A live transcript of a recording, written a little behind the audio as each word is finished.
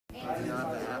Do you not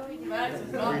have the app?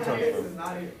 What are you talking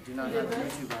about? Do you not have the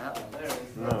YouTube app?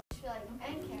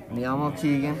 No. Me, I'm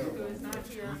Keegan.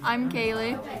 I'm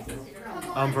Kaylee.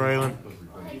 I'm Braylon.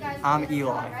 I'm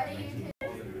Eli.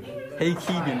 Hey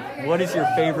Keegan, what is your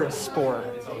favorite sport?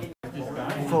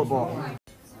 Football.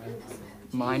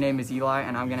 My name is Eli,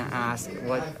 and I'm gonna ask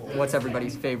what's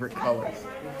everybody's favorite color?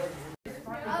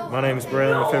 My name is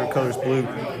Braylon. My favorite color is blue.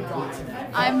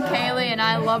 I'm Kaylee and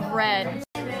I love red.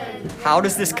 How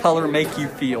does this color make you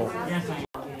feel?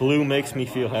 Blue makes me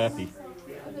feel happy.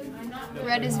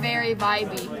 Red is very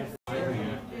vibey.